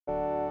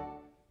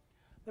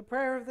The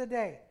prayer of the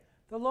day.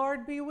 The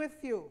Lord be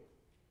with you.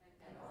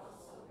 And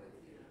also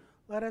with you.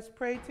 Let us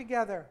pray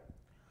together.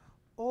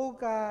 O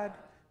God,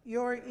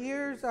 your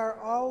ears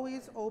are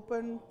always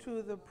open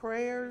to the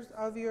prayers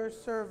of your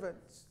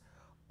servants.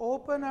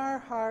 Open our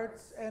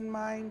hearts and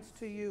minds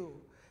to you,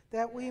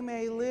 that we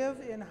may live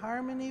in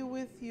harmony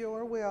with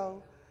your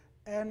will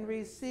and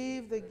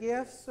receive the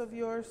gifts of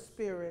your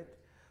Spirit,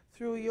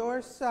 through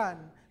your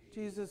Son,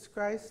 Jesus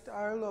Christ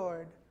our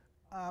Lord.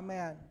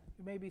 Amen.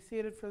 You may be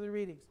seated for the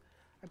readings.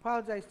 I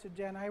apologize to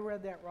Jen. I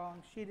read that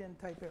wrong. She didn't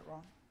type it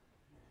wrong.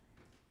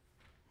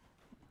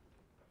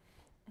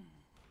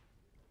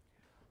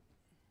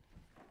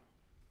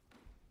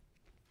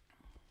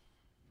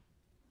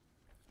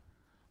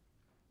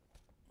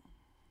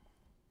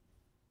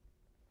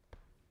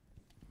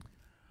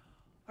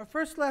 Our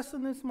first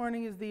lesson this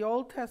morning is the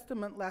Old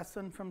Testament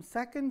lesson from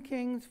 2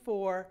 Kings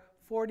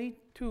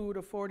 4:42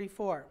 to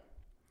 44.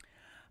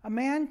 A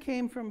man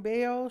came from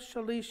Baal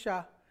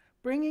Shalisha,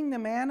 bringing the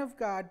man of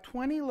God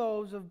 20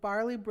 loaves of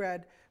barley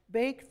bread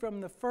baked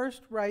from the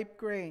first ripe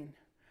grain,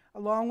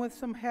 along with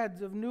some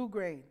heads of new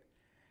grain.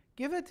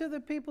 "Give it to the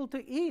people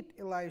to eat,"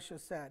 Elisha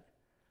said.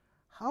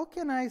 "How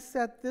can I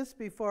set this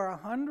before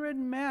 100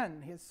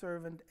 men?" his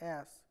servant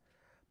asked.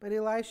 But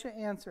Elisha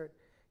answered,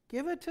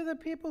 "Give it to the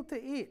people to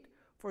eat.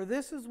 For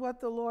this is what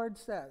the Lord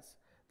says,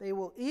 they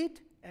will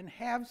eat and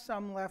have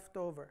some left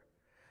over."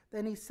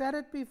 Then he set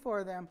it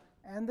before them,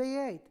 and they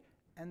ate,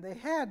 and they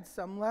had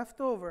some left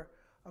over,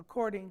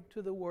 according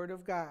to the word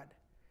of God.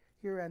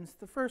 Here ends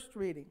the first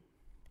reading.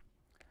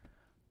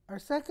 Our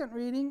second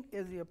reading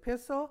is the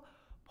epistle,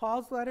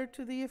 Paul's letter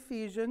to the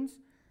Ephesians,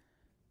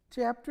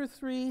 chapter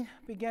 3,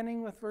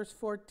 beginning with verse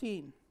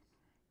 14.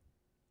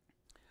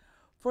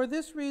 "For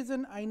this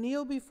reason I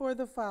kneel before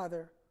the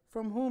Father,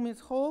 from whom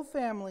his whole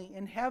family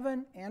in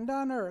heaven and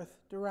on earth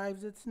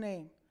derives its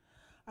name.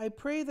 I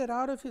pray that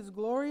out of his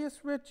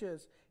glorious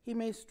riches he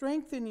may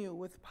strengthen you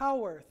with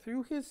power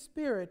through his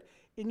Spirit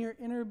in your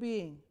inner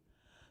being,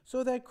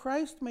 so that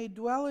Christ may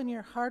dwell in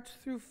your hearts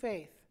through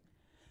faith.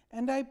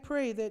 And I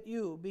pray that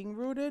you, being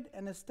rooted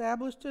and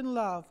established in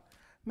love,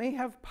 may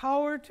have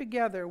power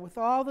together with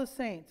all the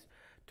saints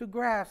to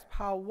grasp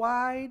how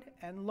wide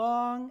and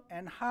long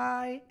and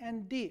high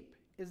and deep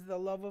is the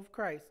love of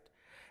Christ,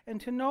 and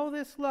to know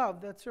this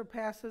love that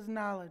surpasses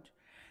knowledge,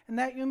 and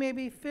that you may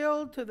be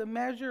filled to the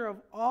measure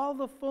of all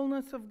the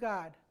fullness of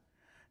God.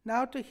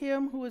 Now to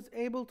him who is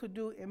able to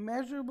do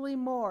immeasurably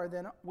more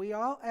than we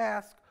all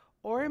ask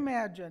or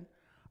imagine,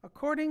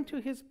 according to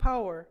his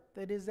power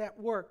that is at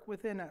work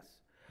within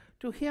us.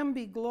 To him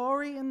be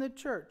glory in the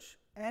church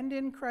and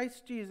in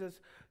Christ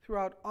Jesus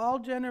throughout all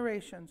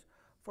generations,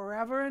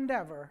 forever and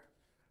ever.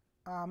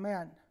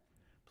 Amen."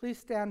 Please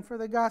stand for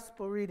the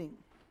gospel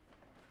reading.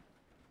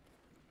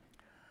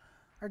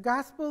 Our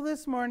gospel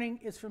this morning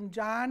is from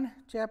John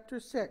chapter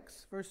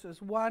 6,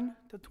 verses 1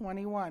 to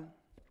 21.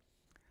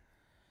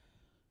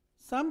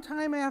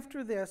 Sometime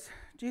after this,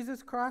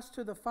 Jesus crossed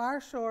to the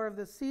far shore of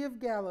the Sea of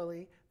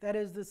Galilee, that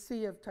is the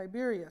Sea of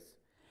Tiberias,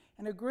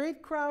 and a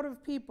great crowd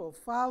of people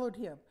followed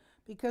him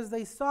because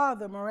they saw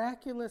the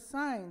miraculous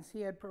signs he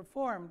had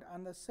performed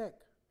on the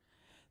sick.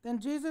 Then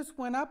Jesus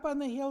went up on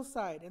the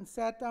hillside and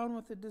sat down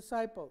with the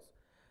disciples.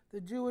 The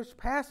Jewish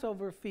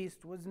Passover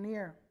feast was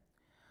near.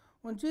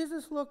 When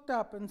Jesus looked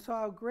up and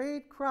saw a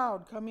great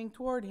crowd coming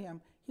toward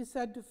him, he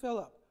said to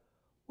Philip,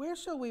 "Where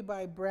shall we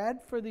buy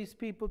bread for these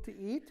people to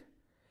eat?"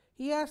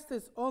 He asked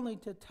this only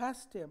to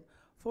test him,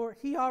 for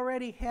he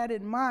already had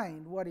in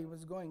mind what he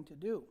was going to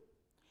do.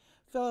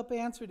 Philip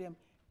answered him,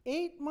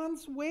 8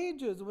 months'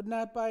 wages would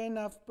not buy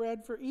enough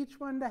bread for each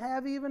one to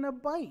have even a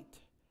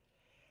bite."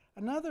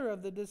 Another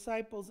of the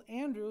disciples,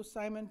 Andrew,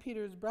 Simon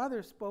Peter's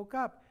brother, spoke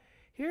up,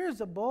 "Here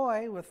is a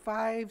boy with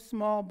 5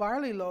 small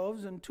barley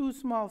loaves and 2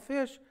 small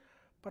fish,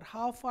 but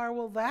how far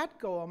will that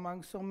go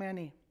among so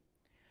many?"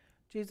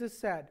 Jesus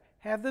said,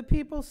 "Have the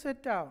people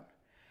sit down."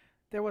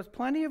 There was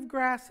plenty of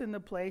grass in the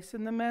place,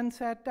 and the men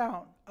sat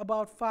down,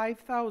 about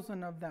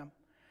 5,000 of them.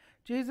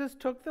 Jesus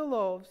took the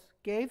loaves,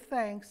 gave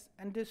thanks,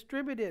 and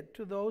distributed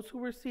to those who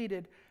were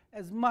seated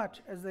as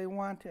much as they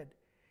wanted.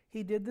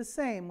 He did the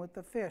same with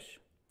the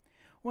fish.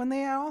 When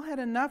they all had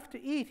enough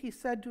to eat, he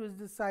said to his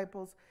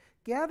disciples,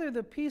 "Gather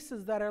the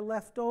pieces that are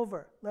left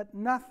over. Let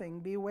nothing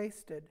be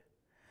wasted."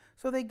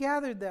 So they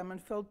gathered them and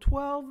filled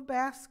 12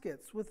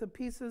 baskets with the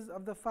pieces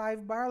of the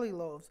 5 barley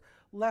loaves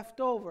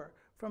left over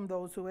from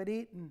those who had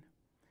eaten.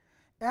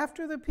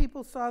 After the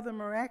people saw the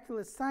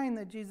miraculous sign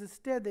that Jesus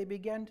did, they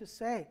began to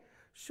say,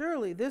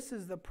 "Surely this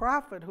is the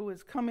prophet who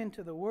has come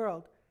into the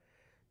world."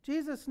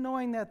 Jesus,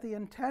 knowing that they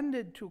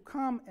intended to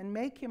come and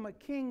make him a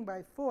king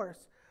by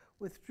force,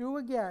 withdrew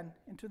again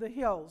into the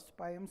hills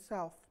by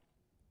himself.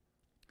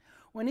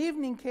 When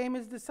evening came,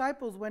 his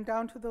disciples went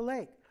down to the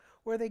lake,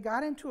 where they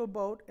got into a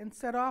boat and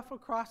set off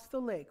across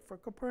the lake for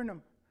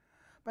Capernaum.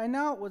 By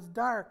now it was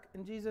dark,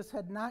 and Jesus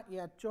had not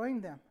yet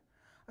joined them.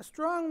 A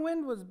strong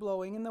wind was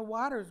blowing, and the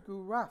waters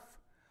grew rough.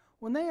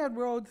 When they had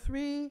rowed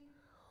 3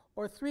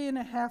 or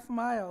 3.5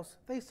 miles,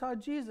 they saw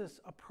Jesus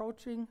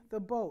approaching the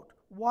boat,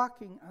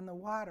 walking on the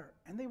water,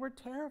 and they were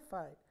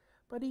terrified.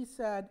 But he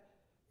said,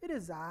 "It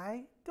is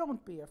I,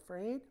 don't be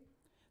afraid."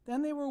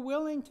 Then they were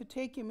willing to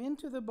take him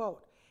into the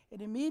boat,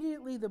 and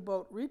immediately the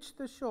boat reached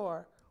the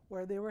shore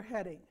where they were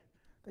heading.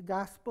 The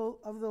gospel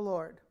of the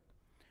Lord.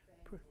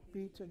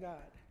 Be to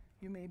God.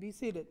 You may be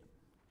seated.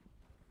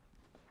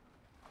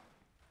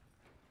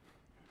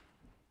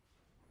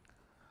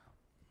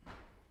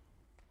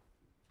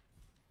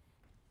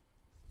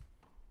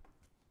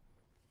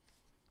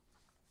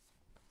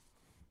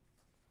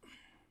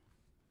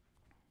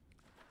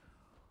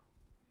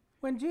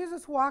 When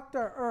Jesus walked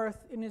our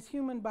earth in his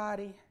human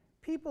body,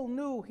 people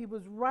knew he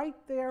was right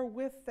there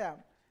with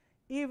them,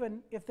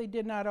 even if they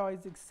did not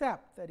always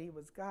accept that he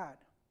was God.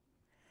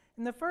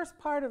 In the first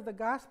part of the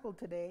gospel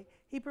today,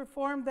 he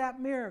performed that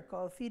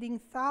miracle of feeding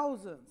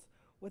thousands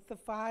with the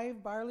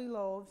 5 barley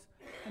loaves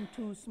and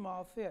 2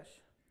 small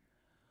fish.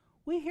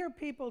 We hear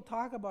people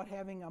talk about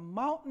having a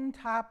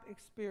mountaintop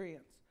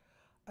experience,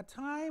 a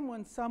time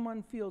when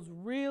someone feels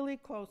really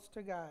close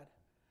to God.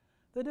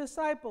 The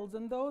disciples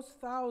and those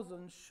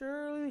thousands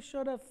surely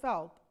should have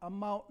felt a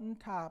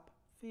mountaintop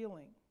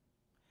feeling.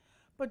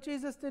 But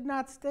Jesus did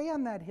not stay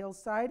on that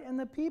hillside, and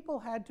the people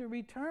had to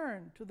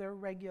return to their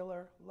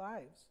regular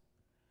lives.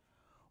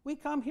 We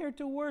come here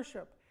to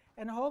worship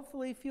and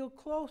hopefully feel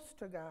close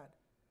to God,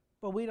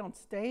 but we don't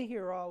stay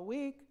here all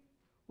week.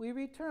 We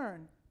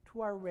return to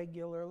our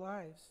regular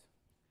lives.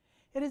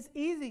 It is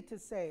easy to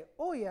say,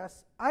 "Oh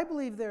yes, I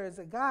believe there is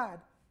a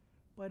God,"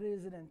 but it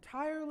is an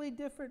entirely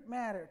different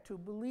matter to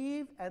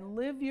believe and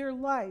live your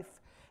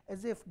life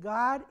as if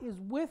God is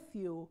with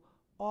you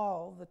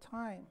all the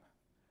time.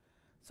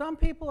 Some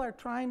people are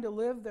trying to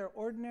live their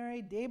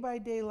ordinary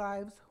day-by-day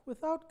lives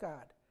without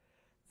God.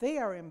 They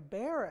are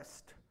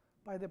embarrassed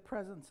by the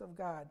presence of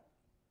God.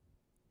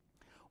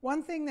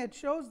 One thing that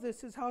shows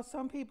this is how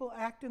some people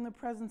act in the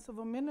presence of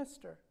a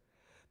minister.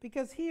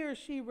 Because he or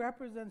she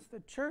represents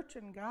the church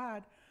and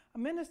God, a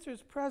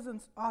minister's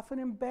presence often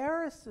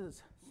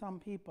embarrasses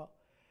some people.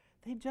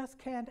 They just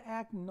can't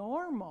act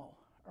normal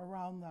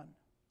around them.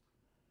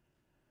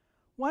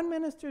 One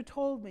minister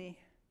told me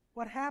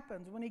what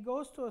happens when he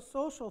goes to a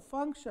social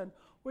function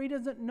where he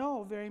doesn't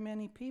know very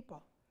many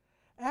people.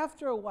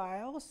 After a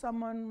while,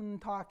 someone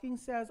talking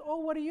says, "Oh,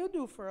 what do you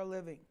do for a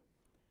living?"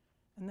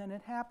 And then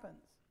it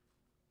happens.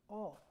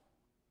 "Oh,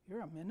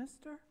 you're a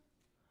minister?"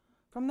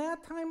 From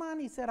that time on,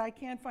 he said, I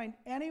can't find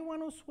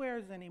anyone who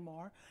swears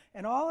anymore,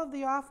 and all of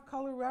the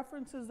off-color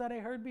references that I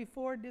heard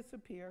before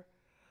disappear.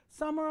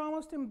 Some are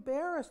almost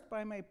embarrassed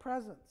by my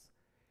presence.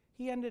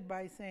 He ended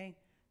by saying,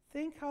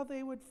 think how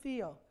they would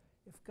feel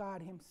if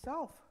God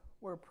himself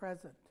were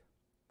present.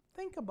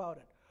 Think about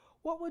it.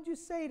 What would you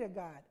say to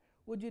God?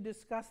 Would you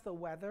discuss the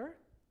weather,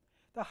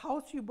 the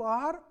house you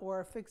bought or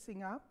are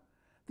fixing up,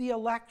 the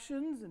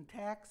elections and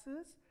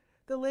taxes,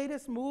 the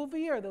latest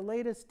movie or the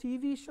latest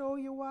TV show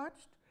you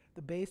watched,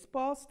 the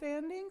baseball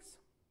standings?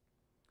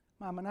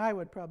 Mom and I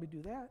would probably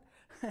do that.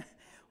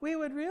 We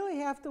would really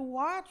have to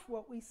watch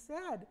what we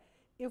said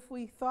if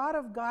we thought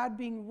of God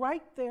being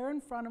right there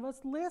in front of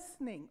us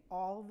listening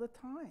all the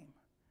time.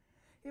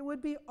 It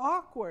would be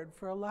awkward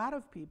for a lot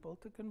of people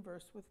to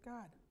converse with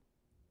God.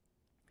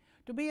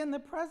 To be in the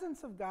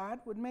presence of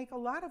God would make a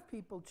lot of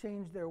people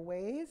change their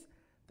ways,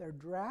 their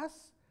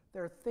dress,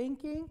 their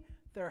thinking,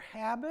 their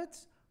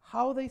habits,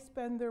 how they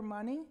spend their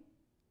money.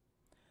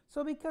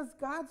 So because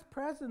God's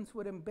presence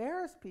would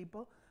embarrass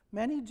people,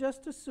 many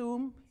just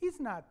assume he's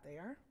not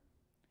there.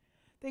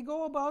 They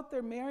go about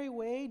their merry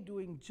way,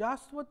 doing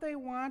just what they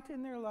want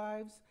in their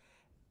lives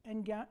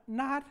and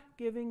not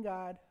giving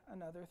God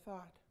another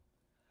thought.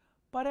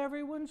 But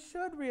everyone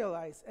should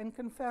realize and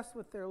confess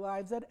with their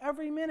lives that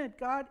every minute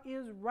God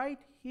is right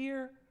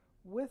here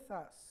with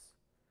us.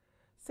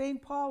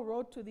 St. Paul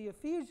wrote to the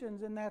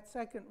Ephesians in that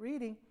second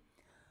reading,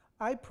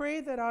 I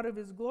pray that out of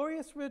his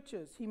glorious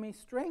riches he may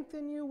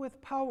strengthen you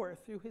with power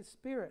through his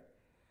Spirit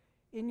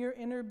in your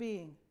inner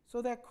being,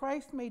 so that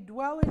Christ may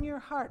dwell in your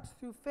hearts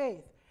through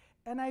faith.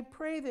 And I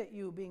pray that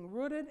you, being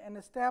rooted and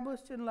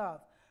established in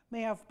love,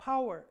 may have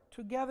power,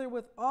 together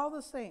with all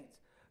the saints,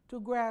 to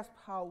grasp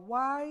how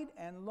wide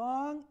and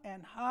long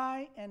and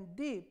high and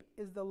deep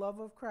is the love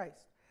of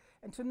Christ,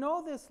 and to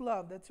know this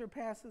love that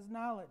surpasses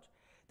knowledge,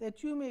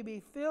 that you may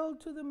be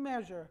filled to the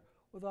measure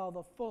with all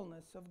the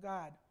fullness of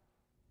God.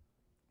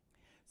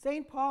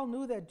 St. Paul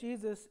knew that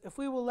Jesus, if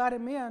we will let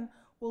him in,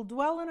 will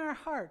dwell in our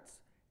hearts,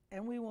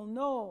 and we will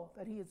know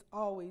that he is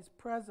always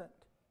present.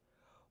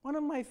 One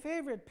of my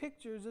favorite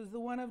pictures is the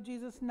one of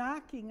Jesus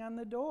knocking on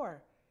the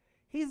door.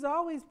 He's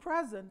always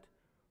present,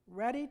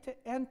 ready to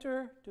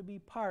enter to be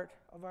part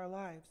of our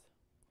lives.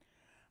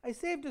 I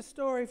saved a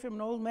story from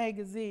an old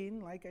magazine,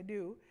 like I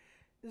do.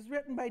 It's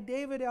written by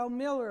David L.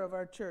 Miller of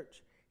our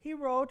church. He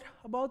wrote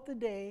about the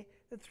day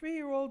that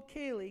 3-year-old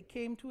Kaylee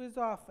came to his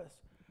office,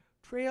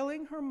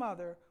 trailing her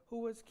mother,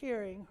 who was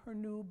carrying her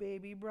new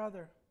baby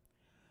brother.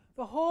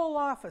 The whole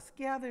office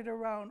gathered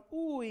around,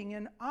 oohing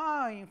and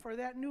aahing for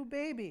that new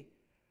baby,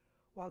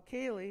 while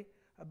Kaylee,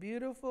 a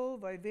beautiful,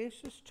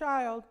 vivacious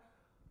child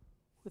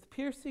with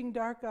piercing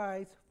dark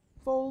eyes,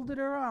 folded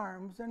her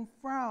arms and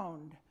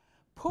frowned,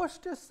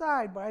 pushed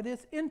aside by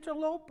this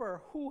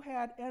interloper who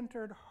had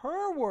entered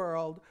her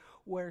world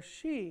where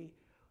she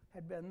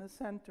had been the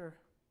center.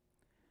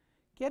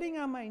 Getting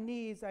on my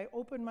knees, I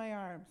opened my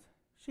arms.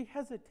 She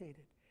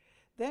hesitated.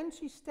 Then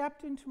she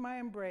stepped into my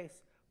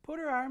embrace, put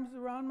her arms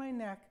around my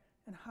neck,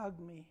 and hugged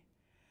me.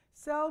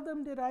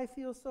 Seldom did I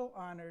feel so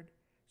honored.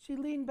 She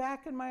leaned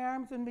back in my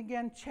arms and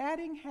began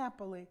chatting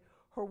happily,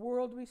 her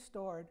world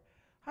restored.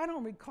 I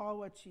don't recall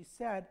what she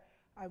said.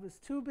 I was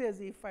too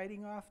busy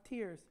fighting off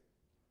tears.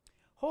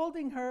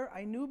 Holding her,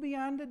 I knew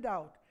beyond a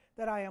doubt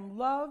that I am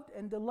loved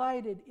and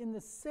delighted in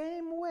the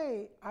same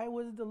way I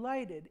was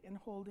delighted in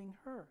holding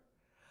her.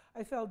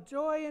 I felt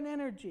joy and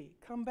energy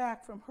come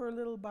back from her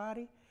little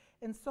body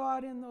and saw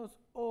it in those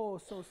oh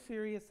so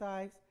serious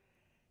eyes.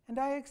 And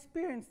I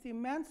experienced the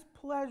immense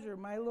pleasure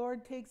my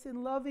Lord takes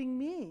in loving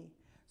me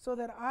so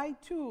that I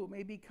too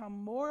may become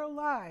more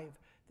alive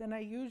than I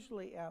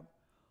usually am.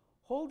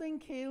 Holding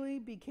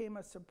Kaylee became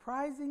a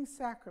surprising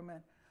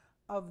sacrament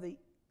of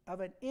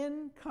an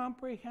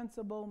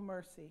incomprehensible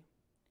mercy.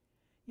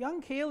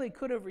 Young Kaylee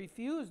could have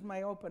refused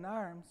my open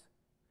arms,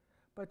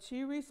 but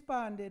she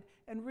responded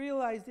and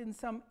realized in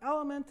some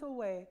elemental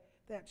way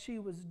that she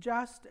was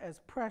just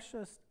as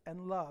precious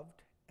and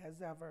loved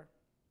as ever.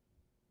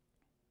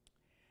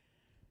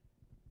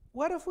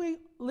 What if we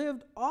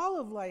lived all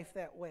of life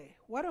that way?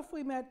 What if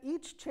we met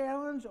each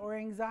challenge or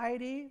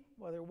anxiety,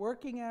 whether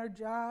working our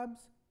jobs,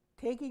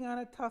 taking on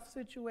a tough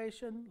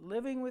situation,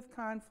 living with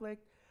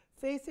conflict,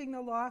 facing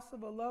the loss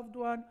of a loved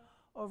one,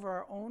 over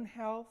our own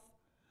health,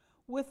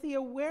 with the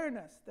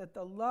awareness that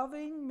the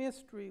loving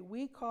mystery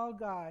we call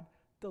God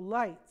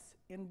delights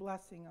in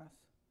blessing us?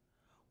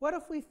 What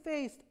if we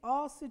faced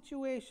all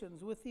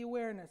situations with the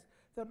awareness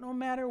that no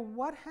matter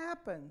what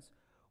happens,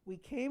 we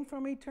came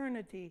from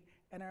eternity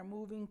and are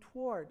moving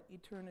toward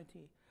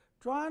eternity,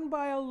 drawn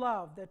by a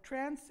love that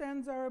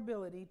transcends our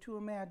ability to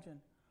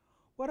imagine?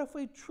 What if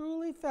we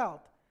truly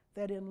felt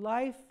that in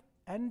life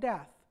and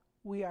death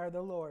we are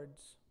the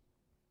Lord's?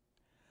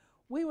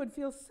 We would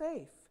feel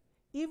safe,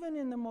 even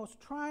in the most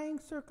trying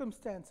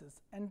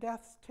circumstances and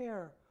death's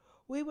terror.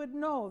 We would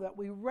know that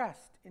we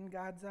rest in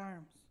God's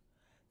arms.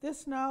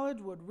 This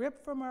knowledge would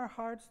rip from our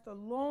hearts the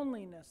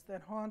loneliness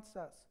that haunts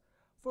us,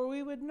 for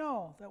we would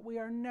know that we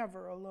are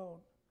never alone.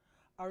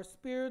 Our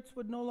spirits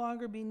would no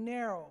longer be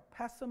narrow,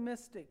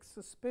 pessimistic,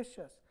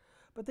 suspicious,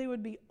 but they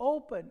would be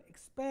open,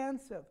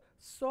 expansive,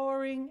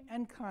 soaring,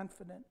 and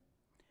confident.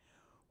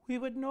 We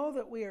would know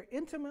that we are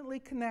intimately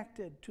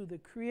connected to the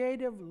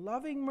creative,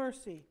 loving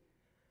mercy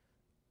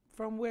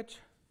from which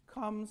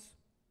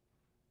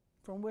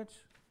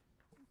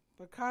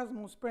the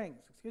cosmos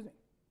springs.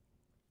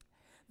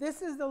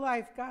 This is the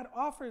life God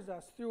offers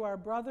us through our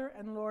brother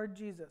and Lord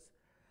Jesus.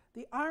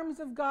 The arms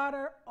of God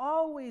are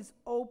always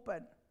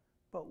open,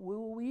 but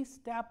will we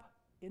step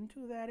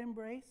into that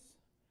embrace?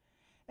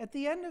 At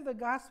the end of the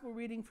gospel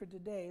reading for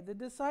today, the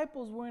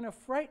disciples were in a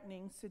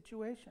frightening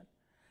situation.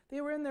 They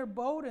were in their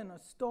boat in a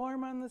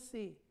storm on the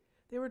sea.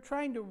 They were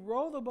trying to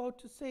row the boat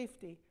to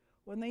safety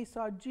when they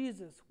saw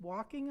Jesus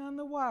walking on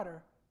the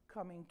water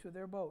coming to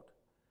their boat.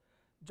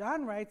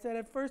 John writes that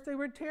at first they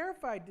were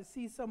terrified to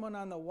see someone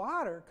on the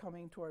water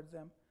coming towards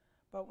them.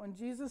 But when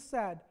Jesus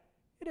said,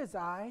 "It is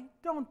I,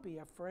 don't be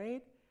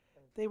afraid,"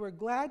 they were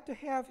glad to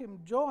have him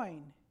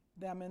join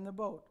them in the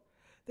boat.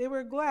 They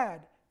were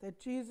glad that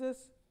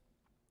Jesus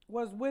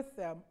was with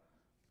them.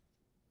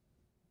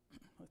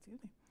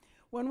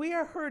 When we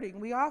are hurting,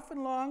 we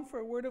often long for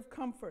a word of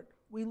comfort.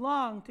 We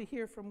long to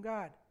hear from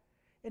God.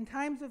 In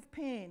times of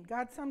pain,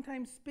 God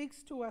sometimes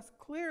speaks to us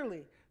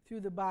clearly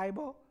through the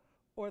Bible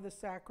or the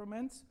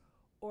sacraments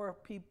or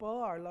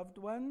people, our loved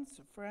ones,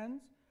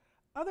 friends.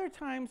 Other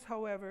times,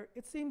 however,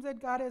 it seems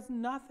that God has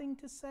nothing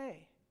to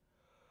say.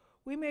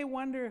 We may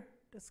wonder,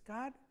 does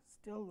God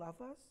still love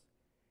us?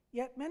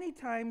 Yet many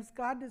times,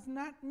 God does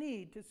not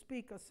need to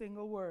speak a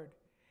single word.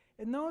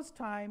 In those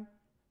times,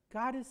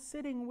 God is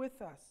sitting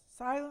with us,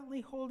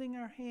 silently holding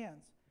our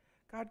hands.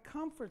 God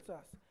comforts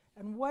us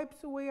and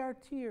wipes away our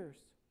tears.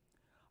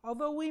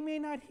 Although we may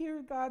not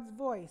hear God's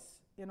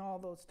voice in all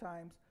those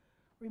times,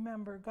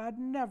 remember, God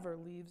never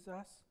leaves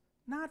us,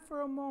 not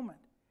for a moment.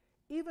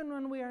 Even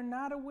when we are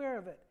not aware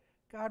of it,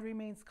 God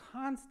remains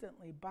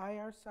constantly by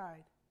our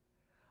side.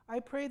 I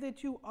pray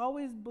that you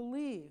always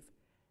believe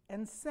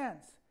and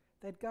sense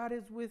that God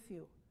is with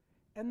you,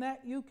 and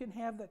that you can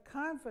have the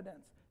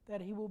confidence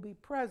that he will be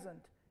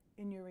present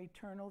in your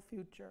eternal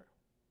future.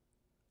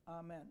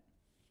 Amen.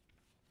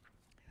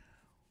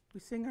 We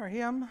sing our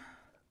hymn.